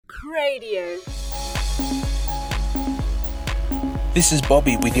Radio. This is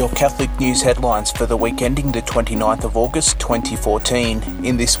Bobby with your Catholic News headlines for the week ending the 29th of August 2014.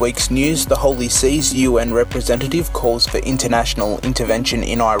 In this week's news, the Holy See's UN representative calls for international intervention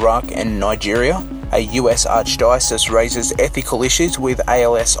in Iraq and Nigeria. A US archdiocese raises ethical issues with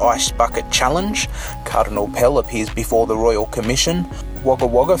ALS Ice Bucket Challenge. Cardinal Pell appears before the Royal Commission. Wagga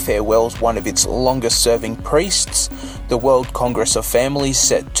Wagga farewells one of its longest-serving priests. The World Congress of Families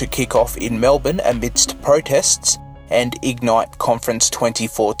set to kick off in Melbourne amidst protests. And Ignite Conference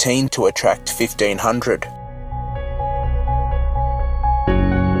 2014 to attract 1,500.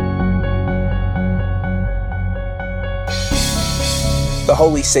 The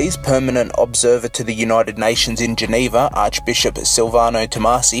Holy See's permanent observer to the United Nations in Geneva, Archbishop Silvano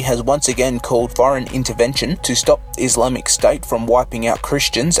Tomasi, has once again called foreign intervention to stop Islamic State from wiping out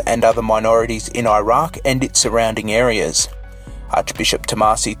Christians and other minorities in Iraq and its surrounding areas. Archbishop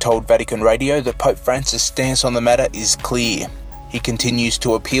Tomasi told Vatican Radio that Pope Francis' stance on the matter is clear. He continues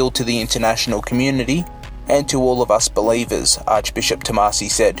to appeal to the international community and to all of us believers, Archbishop Tomasi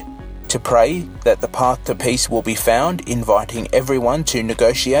said, to pray that the path to peace will be found, inviting everyone to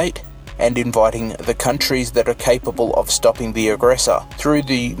negotiate and inviting the countries that are capable of stopping the aggressor through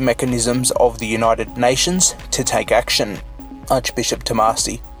the mechanisms of the United Nations to take action. Archbishop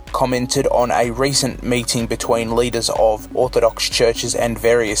Tomasi commented on a recent meeting between leaders of Orthodox churches and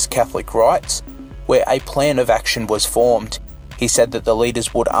various Catholic rites, where a plan of action was formed. He said that the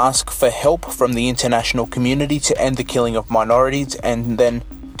leaders would ask for help from the international community to end the killing of minorities and then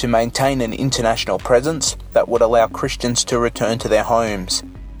to maintain an international presence that would allow Christians to return to their homes.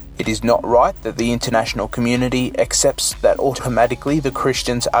 It is not right that the international community accepts that automatically the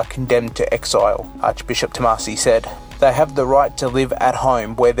Christians are condemned to exile, Archbishop Tomasi said. They have the right to live at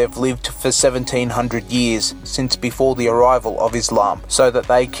home where they've lived for 1,700 years since before the arrival of Islam, so that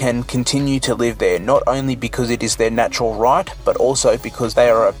they can continue to live there not only because it is their natural right, but also because they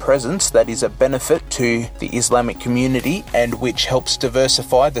are a presence that is a benefit to the Islamic community and which helps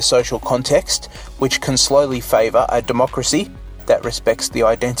diversify the social context, which can slowly favour a democracy that respects the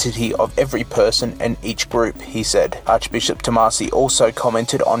identity of every person and each group, he said. Archbishop Tomasi also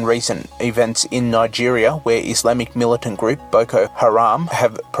commented on recent events in Nigeria where Islamic militant group Boko Haram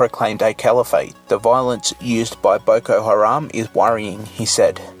have proclaimed a caliphate. The violence used by Boko Haram is worrying, he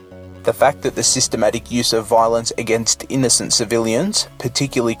said. The fact that the systematic use of violence against innocent civilians,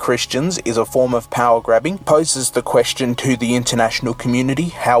 particularly Christians, is a form of power grabbing poses the question to the international community: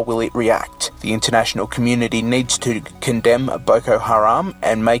 how will it react? The international community needs to condemn Boko Haram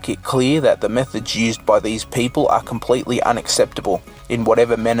and make it clear that the methods used by these people are completely unacceptable in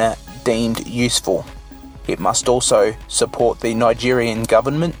whatever manner deemed useful. It must also support the Nigerian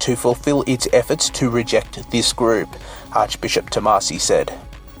government to fulfill its efforts to reject this group, Archbishop Tomasi said.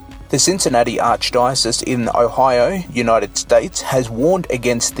 The Cincinnati Archdiocese in Ohio, United States, has warned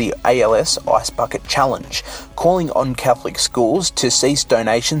against the ALS Ice Bucket Challenge, calling on Catholic schools to cease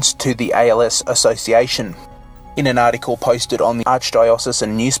donations to the ALS Association. In an article posted on the Archdiocesan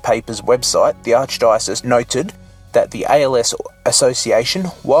newspaper's website, the Archdiocese noted that the ALS Association,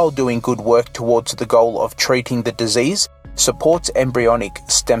 while doing good work towards the goal of treating the disease, supports embryonic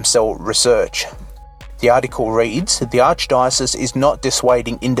stem cell research. The article reads, the Archdiocese is not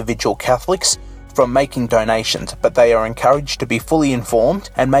dissuading individual Catholics from making donations, but they are encouraged to be fully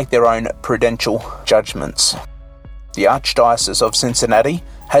informed and make their own prudential judgments. The Archdiocese of Cincinnati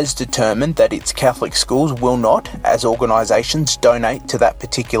has determined that its Catholic schools will not, as organisations, donate to that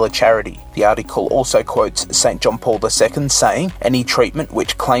particular charity. The article also quotes St. John Paul II saying, any treatment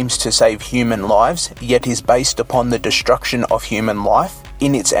which claims to save human lives, yet is based upon the destruction of human life,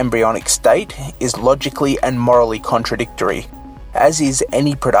 in its embryonic state, is logically and morally contradictory, as is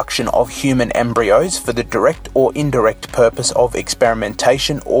any production of human embryos for the direct or indirect purpose of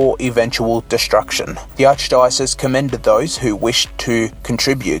experimentation or eventual destruction. The Archdiocese commended those who wished to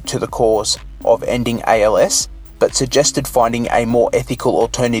contribute to the cause of ending ALS, but suggested finding a more ethical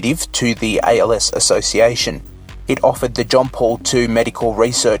alternative to the ALS Association. It offered the John Paul II Medical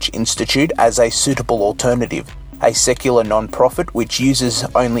Research Institute as a suitable alternative, a secular non-profit which uses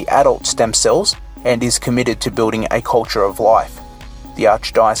only adult stem cells and is committed to building a culture of life. The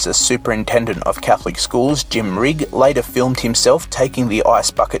Archdiocese Superintendent of Catholic Schools, Jim Rigg, later filmed himself taking the Ice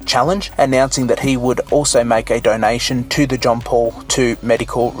Bucket Challenge, announcing that he would also make a donation to the John Paul II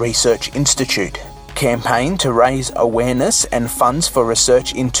Medical Research Institute. campaign to raise awareness and funds for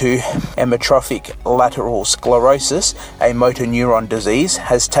research into amyotrophic lateral sclerosis, a motor neuron disease,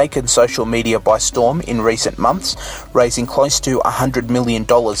 has taken social media by storm in recent months, raising close to $100 million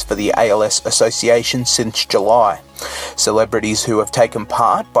for the ALS Association since July. Celebrities who have taken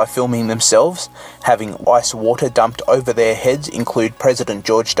part by filming themselves having ice water dumped over their heads include President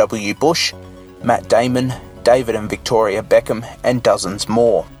George W. Bush, Matt Damon, David and Victoria Beckham, and dozens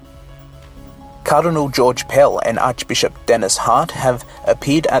more. Cardinal George Pell and Archbishop Dennis Hart have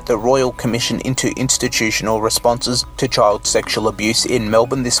appeared at the Royal Commission into Institutional Responses to Child Sexual Abuse in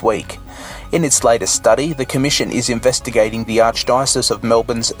Melbourne this week. In its latest study, the Commission is investigating the Archdiocese of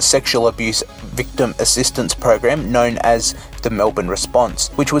Melbourne's Sexual Abuse Victim Assistance Program known as the Melbourne Response,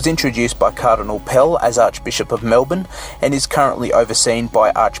 which was introduced by Cardinal Pell as Archbishop of Melbourne and is currently overseen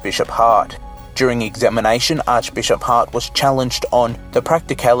by Archbishop Hart. During examination, Archbishop Hart was challenged on the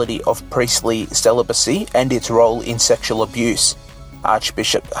practicality of priestly celibacy and its role in sexual abuse.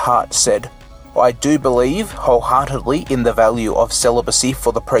 Archbishop Hart said, "I do believe wholeheartedly in the value of celibacy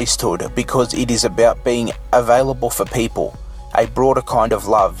for the priesthood because it is about being available for people, a broader kind of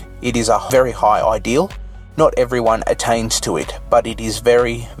love. It is a very high ideal. Not everyone attains to it, but it is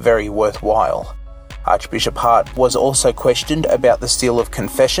very, very worthwhile." Archbishop Hart was also questioned about the seal of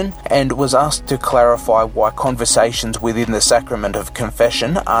confession and was asked to clarify why conversations within the sacrament of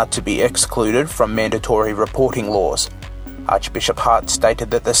confession are to be excluded from mandatory reporting laws. Archbishop Hart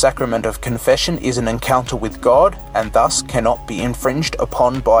stated that the sacrament of confession is an encounter with God and thus cannot be infringed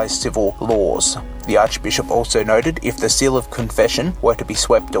upon by civil laws. The Archbishop also noted if the seal of confession were to be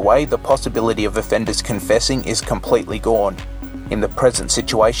swept away, the possibility of offenders confessing is completely gone. In the present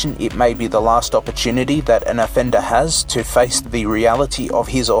situation, it may be the last opportunity that an offender has to face the reality of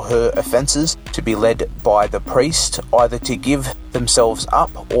his or her offences, to be led by the priest, either to give themselves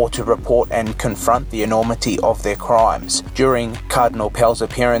up or to report and confront the enormity of their crimes. During Cardinal Pell's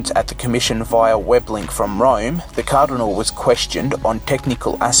appearance at the Commission via weblink from Rome, the Cardinal was questioned on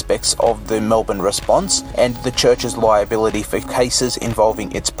technical aspects of the Melbourne response and the Church's liability for cases involving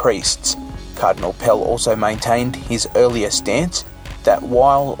its priests. Cardinal Pell also maintained his earlier stance that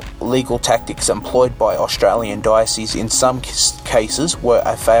while legal tactics employed by Australian dioceses in some cases were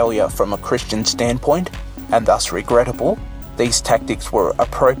a failure from a Christian standpoint and thus regrettable, these tactics were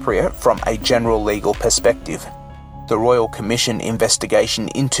appropriate from a general legal perspective. The Royal Commission investigation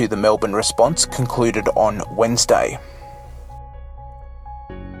into the Melbourne response concluded on Wednesday.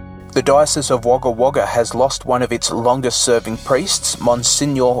 The Diocese of Wagga Wagga has lost one of its longest-serving priests,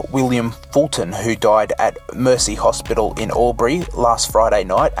 Monsignor William Fulton, who died at Mercy Hospital in Albury last Friday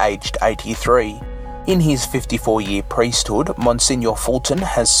night, aged 83. In his 54-year priesthood, Monsignor Fulton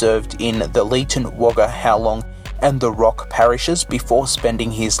has served in the Leeton, Wagga, Howlong and the Rock parishes before spending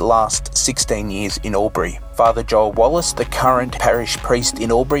his last 16 years in Albury. Father Joel Wallace, the current parish priest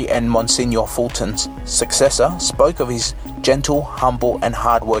in Albury and Monsignor Fulton's successor, spoke of his gentle, humble and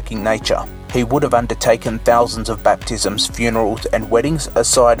hard-working nature. He would have undertaken thousands of baptisms, funerals and weddings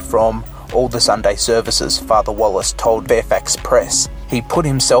aside from all the Sunday services, Father Wallace told Fairfax Press. He put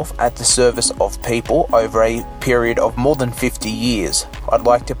himself at the service of people over a period of more than 50 years. I'd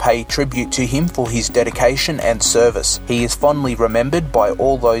like to pay tribute to him for his dedication and service. He is fondly remembered by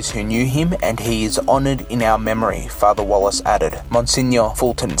all those who knew him and he is honoured in our memory, Father Wallace added. Monsignor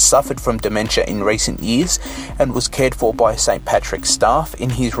Fulton suffered from dementia in recent years and was cared for by St. Patrick's staff in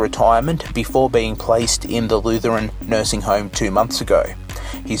his retirement before being placed in the Lutheran nursing home 2 months ago.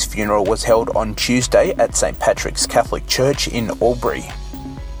 His funeral was held on Tuesday at St. Patrick's Catholic Church in Albury.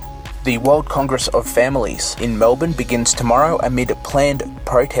 The World Congress of Families in Melbourne begins tomorrow amid planned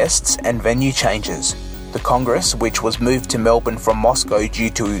protests and venue changes. The Congress, which was moved to Melbourne from Moscow due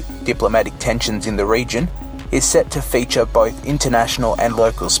to diplomatic tensions in the region, is set to feature both international and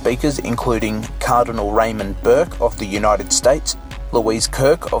local speakers including Cardinal Raymond Burke of the United States, Louise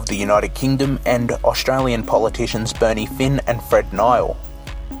Kirk of the United Kingdom and Australian politicians Bernie Finn and Fred Nile.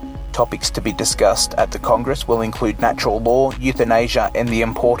 Topics to be discussed at the Congress will include natural law, euthanasia and the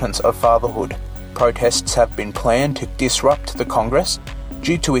importance of fatherhood. Protests have been planned to disrupt the Congress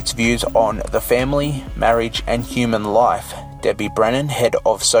due to its views on the family, marriage and human life. Debbie Brennan, head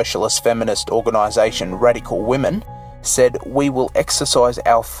of socialist feminist organisation Radical Women, said, "We will exercise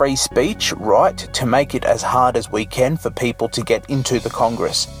our free speech right to make it as hard as we can for people to get into the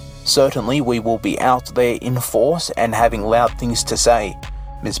Congress. Certainly we will be out there in force and having loud things to say."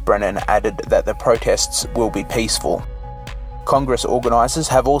 Ms. Brennan added that the protests will be peaceful. Congress organisers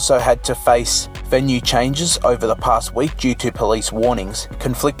have also had to face venue changes over the past week due to police warnings.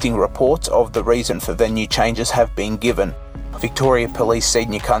 Conflicting reports of the reason for venue changes have been given. Victoria Police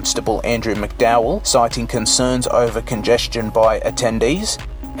Senior Constable Andrew McDowell, citing concerns over congestion by attendees.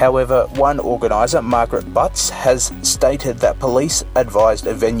 However, one organiser, Margaret Butts, has stated that police advised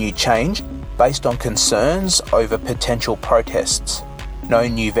a venue change based on concerns over potential protests. No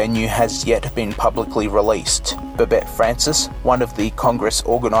new venue has yet been publicly released. Babette Francis, one of the Congress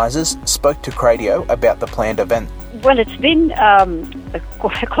organisers, spoke to Cradio about the planned event. Well, it's been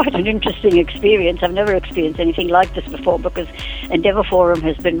quite an interesting experience. I've never experienced anything like this before because Endeavour Forum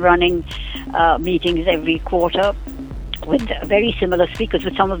has been running meetings every quarter with very similar speakers,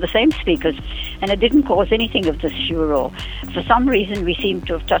 with some of the same speakers, and it didn't cause anything of this furor. For some reason, we seem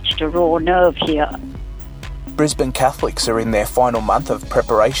to have touched a raw nerve here. Brisbane Catholics are in their final month of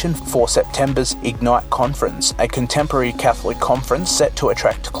preparation for September's Ignite Conference, a contemporary Catholic conference set to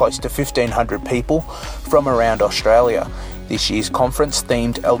attract close to 1,500 people from around Australia. This year's conference,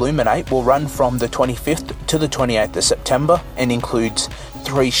 themed Illuminate, will run from the 25th to the 28th of September and includes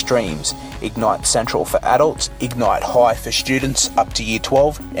 3 streams: Ignite Central for adults, Ignite High for students up to Year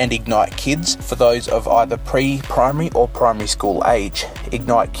 12, and Ignite Kids for those of either pre-primary or primary school age.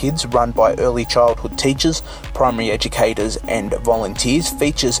 Ignite Kids, run by early childhood teachers, primary educators and volunteers,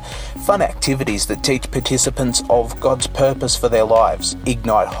 features fun activities that teach participants of God's purpose for their lives.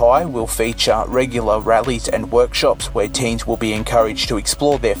 Ignite High will feature regular rallies and workshops where teens will be encouraged to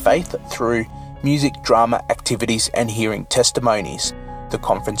explore their faith through music, drama, activities and hearing testimonies. The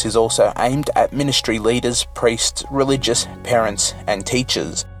conference is also aimed at ministry leaders, priests, religious, parents and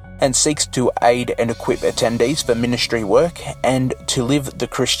teachers, and seeks to aid and equip attendees for ministry work and to live the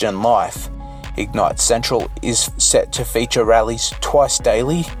Christian life. Ignite Central is set to feature rallies twice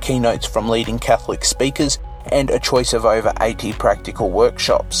daily, keynotes from leading Catholic speakers, and a choice of over 80 practical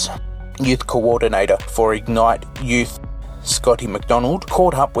workshops. Youth Coordinator for Ignite Youth, Scotty McDonald,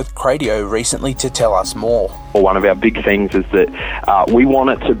 caught up with Cradio recently to tell us more. One of our big things is that we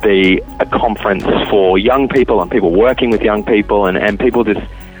want it to be a conference for young people and people working with young people and people just,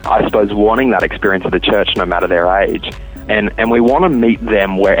 I suppose, wanting that experience of the church no matter their age. And we want to meet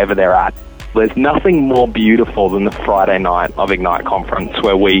them wherever they're at. There's nothing more beautiful than the Friday night of Ignite Conference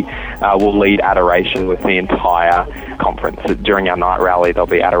where we will lead adoration with the entire conference. During our night rally there'll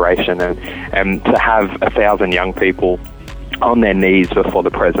be adoration and to have 1,000 young people on their knees before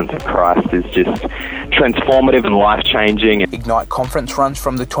the presence of Christ is just transformative and life-changing. Ignite Conference runs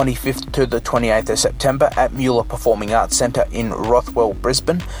from the 25th to the 28th of September at Mueller Performing Arts Centre in Rothwell,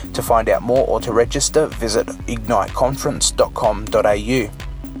 Brisbane. To find out more or to register, visit igniteconference.com.au.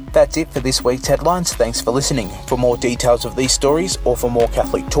 That's it for this week's headlines. Thanks for listening. For more details of these stories or for more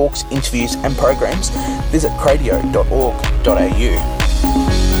Catholic talks, interviews and programs, visit cradio.org.au.